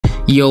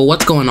Yo,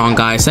 what's going on,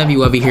 guys?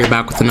 SevyWevy here,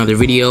 back with another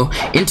video.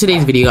 In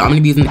today's video, I'm going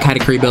to be using the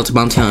Katakuri build to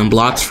bounty out and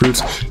Blox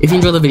fruits. If you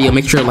enjoy the video,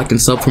 make sure to like and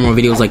sub for more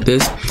videos like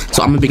this.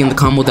 So I'm going to begin the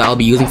combo that I'll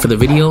be using for the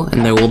video,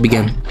 and then we'll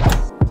begin.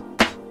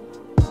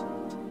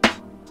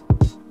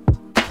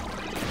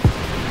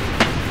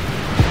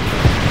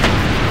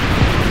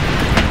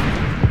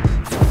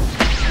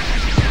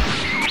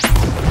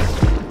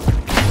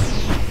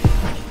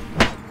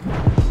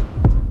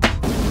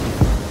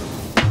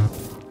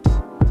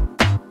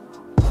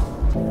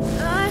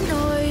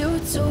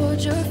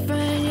 Your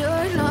friend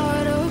you're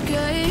not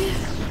okay,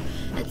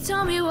 and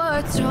tell me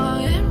what's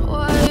wrong and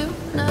why you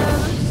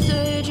never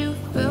said you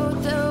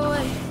felt that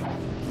way.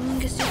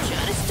 Guess you're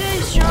trying to stay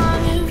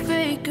strong and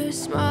fake a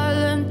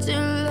smile until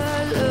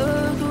I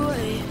look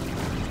away.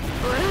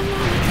 But I'm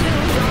not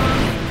too long,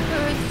 it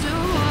hurts to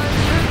watch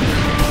your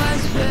blue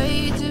eyes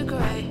fade to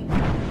gray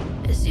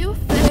as you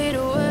fade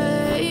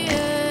away,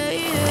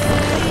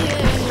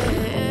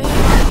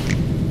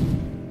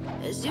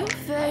 as you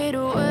fade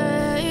away.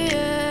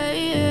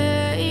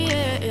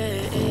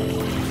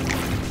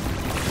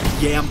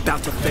 Yeah, I'm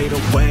about to fade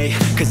away,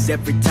 cause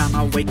every time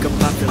I wake up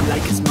I feel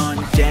like it's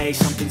Monday.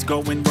 Something's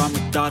going wrong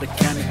with all the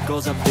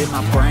chemicals up in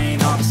my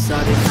brain. All of a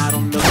sudden I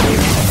don't look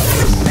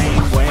the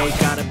same way.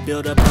 Gotta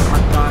build up all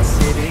my thoughts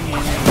sitting in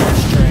an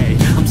ashtray.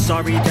 I'm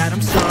sorry that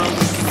I'm so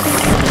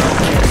inconvenient,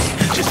 okay?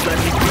 Just let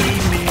me be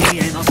me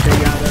and I'll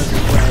stay out of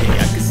the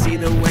way. I can see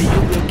the way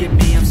you look at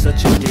me, I'm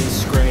such a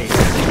disgrace.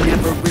 You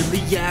never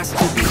really asked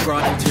to be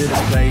brought into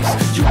this place.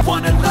 You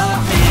wanna love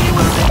me,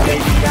 well then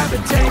baby I have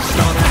a taste.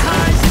 All the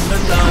highs and the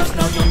lows,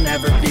 no you'll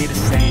never be the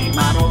same.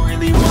 I don't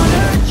really wanna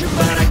hurt you,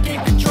 but I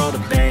can't control the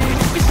pain.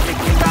 If you're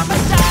sticking by my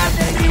side,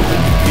 maybe we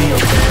can be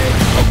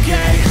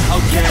okay.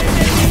 Okay,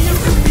 maybe you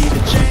can be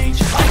the change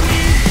I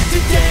need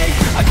today.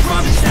 I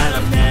promise that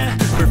I've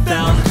never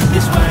felt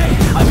this way.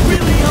 I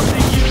really hope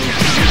that you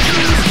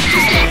choose to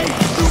stay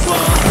through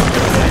all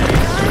the pain.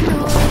 I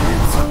know you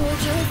told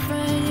your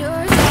friend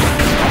you're not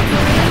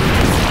okay.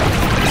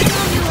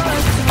 Tell me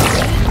what's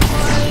wrong and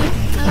why you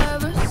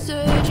never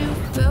said you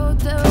felt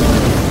that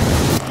way.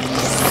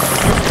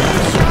 Stay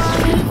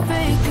strong and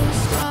fake a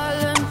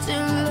smile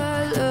until I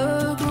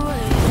look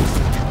away.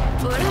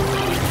 But I'm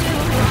not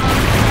too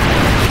long,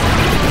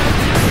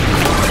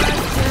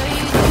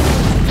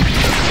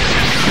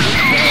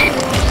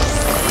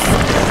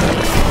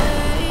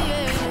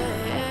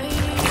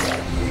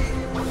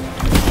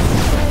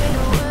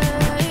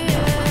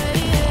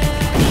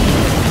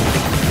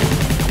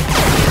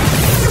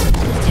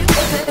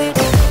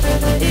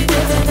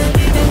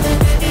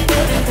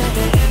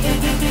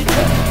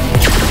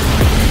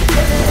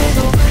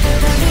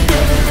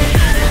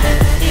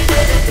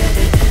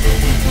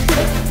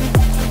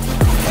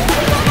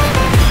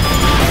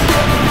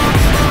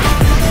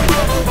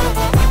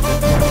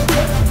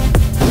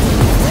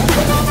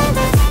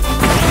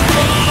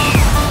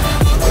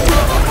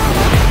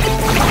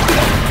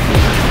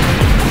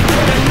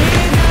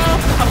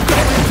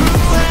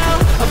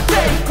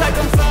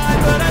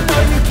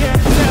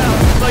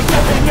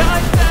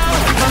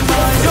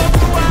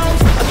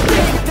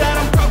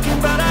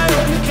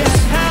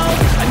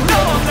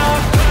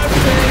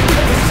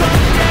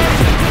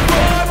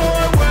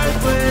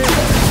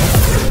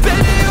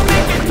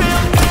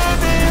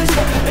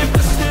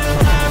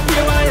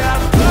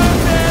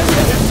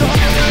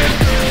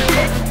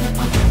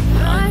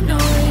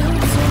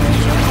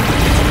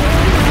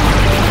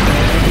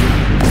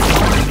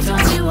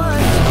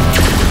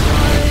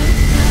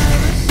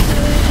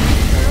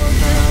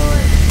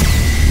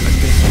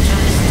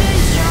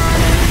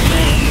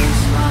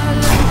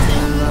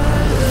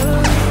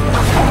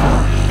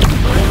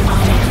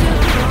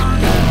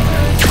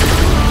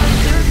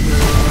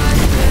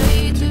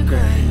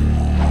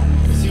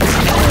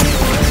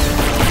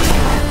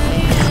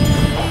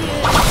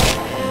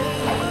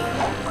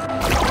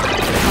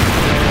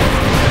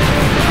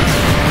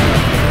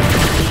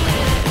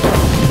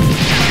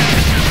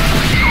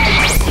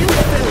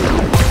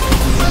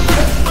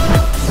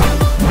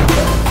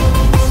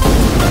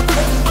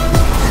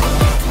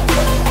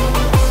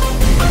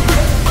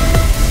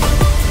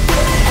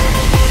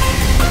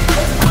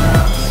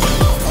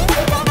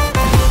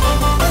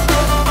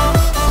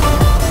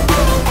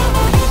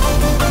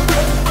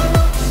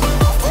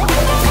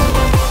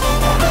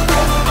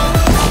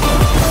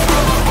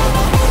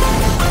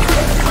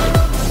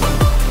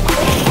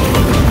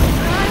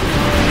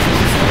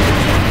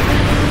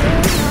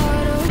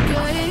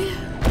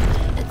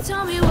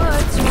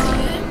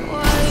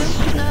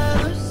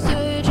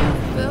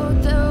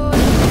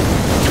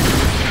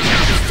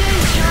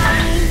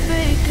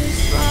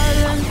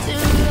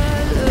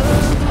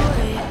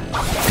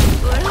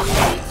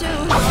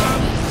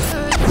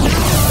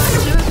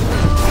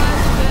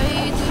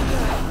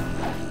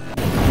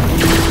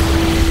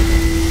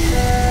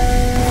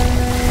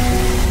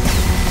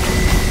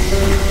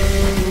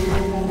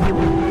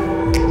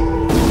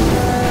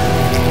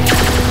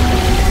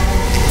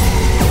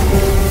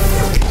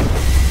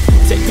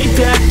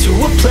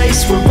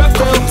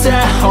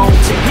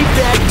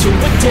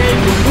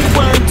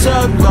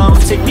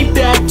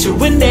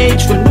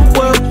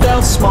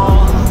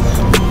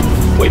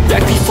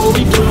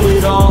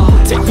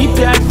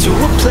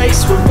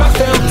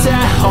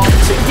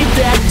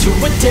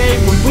 a day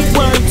when we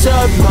weren't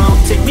alone.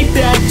 Take me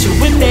back to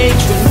an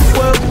age when the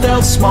world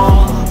felt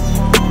small,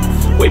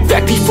 way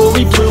back before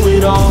we blew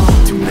it all.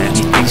 Too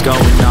many things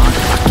going on,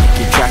 I can't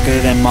keep track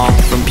of them all.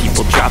 From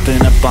people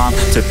dropping a bomb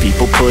to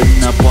people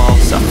putting up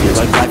walls, I feel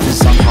like life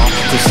is on hold,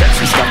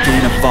 perception stuck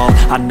in a vault.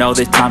 I know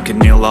that time can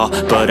heal all,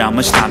 but how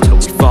much time till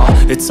we fall?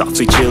 It's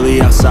awfully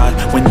chilly outside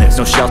when there's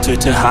no shelter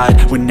to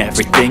hide. When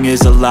everything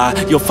is a lie,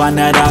 you'll find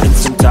that out in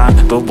some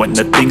time. But when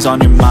the things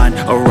on your mind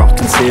are all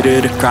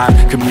considered a crime,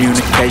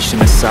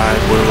 communication aside,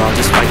 we'll all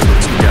just fight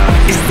till we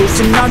die. Is this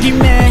an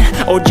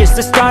argument or just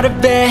the start of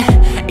it?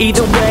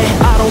 Either way,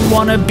 I don't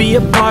wanna be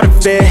a part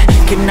of it.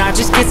 Can I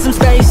just get some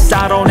space?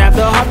 I don't have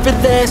the heart for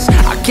this.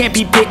 I can't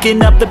be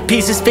picking up the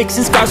pieces,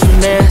 fixing scars from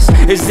this.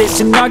 Is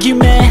this an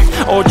argument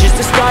or just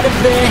the start of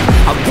it?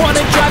 I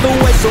wanna drive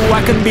away so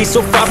I can be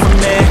so far from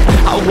it.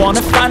 I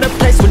wanna find a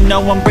place where no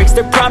one breaks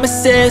their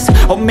promises,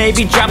 or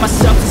maybe drown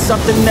myself in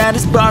something that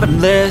is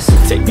bottomless.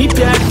 Take me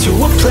back to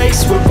a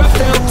place where I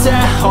felt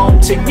at home.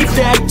 Take me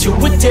back to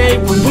a day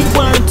when we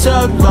weren't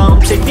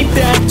alone. Take me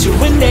back to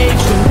an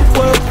age when the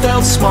world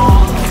felt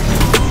small,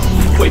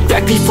 way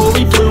back before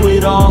we blew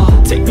it all.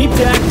 Take me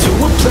back to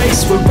a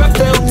place where I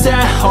felt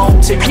at home.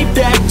 Take me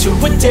back to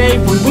a day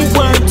when we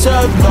weren't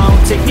alone.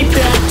 Take me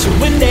back to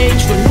an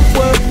age when the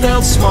world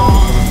felt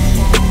small,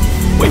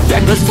 way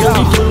back before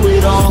we blew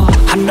it all.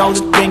 I know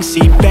that things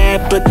seem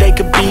bad, but they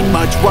could be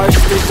much worse.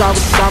 There's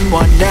always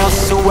someone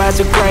else who has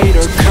a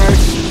greater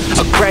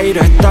curse, a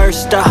greater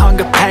thirst, a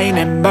hunger,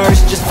 pain, and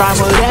mercy. Just find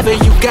whatever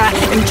you got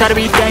and try to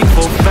be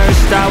thankful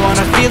first. I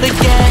wanna feel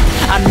again,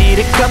 I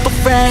need a couple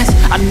friends.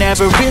 I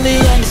never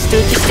really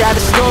understood just how the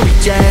story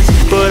ends,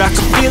 but I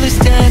can feel it's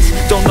tense,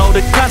 don't know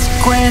the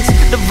consequence.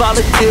 The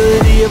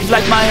volatility of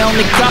life, my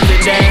only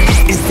confidence.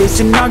 Is this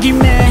an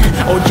argument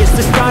or just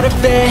the start of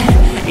it?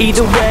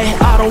 Either way,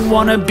 I don't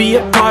wanna be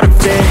a part of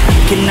it.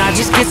 Can I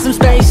just get some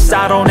space?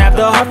 I don't have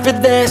the heart for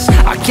this.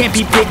 I can't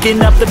be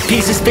picking up the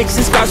pieces,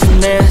 fixing scars from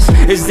this.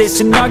 Is this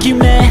an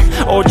argument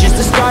or just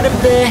the start of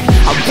it?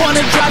 I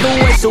wanna drive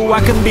away so I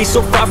can be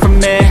so far from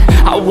it.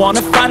 I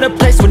wanna find a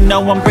place where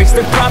no one breaks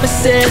their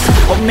promises,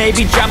 or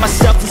maybe drown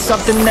myself in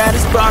something that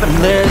is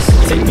bottomless.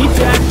 Take me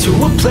back to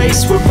a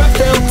place where I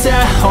felt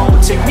at home.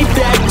 Take me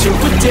back to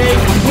a day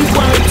when we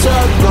weren't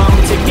alone.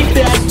 Take me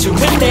back to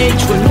an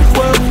age when the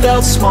world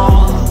felt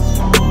small,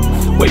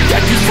 way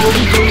back before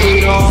we blew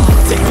it all.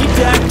 Take me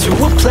back to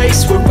a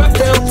place where I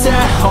felt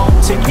at home.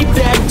 Take me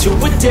back to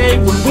a day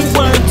when we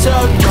weren't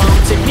alone.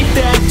 Take me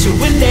back to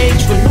an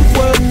age when the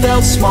world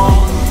felt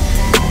small,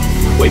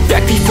 way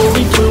back before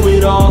we blew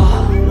it all.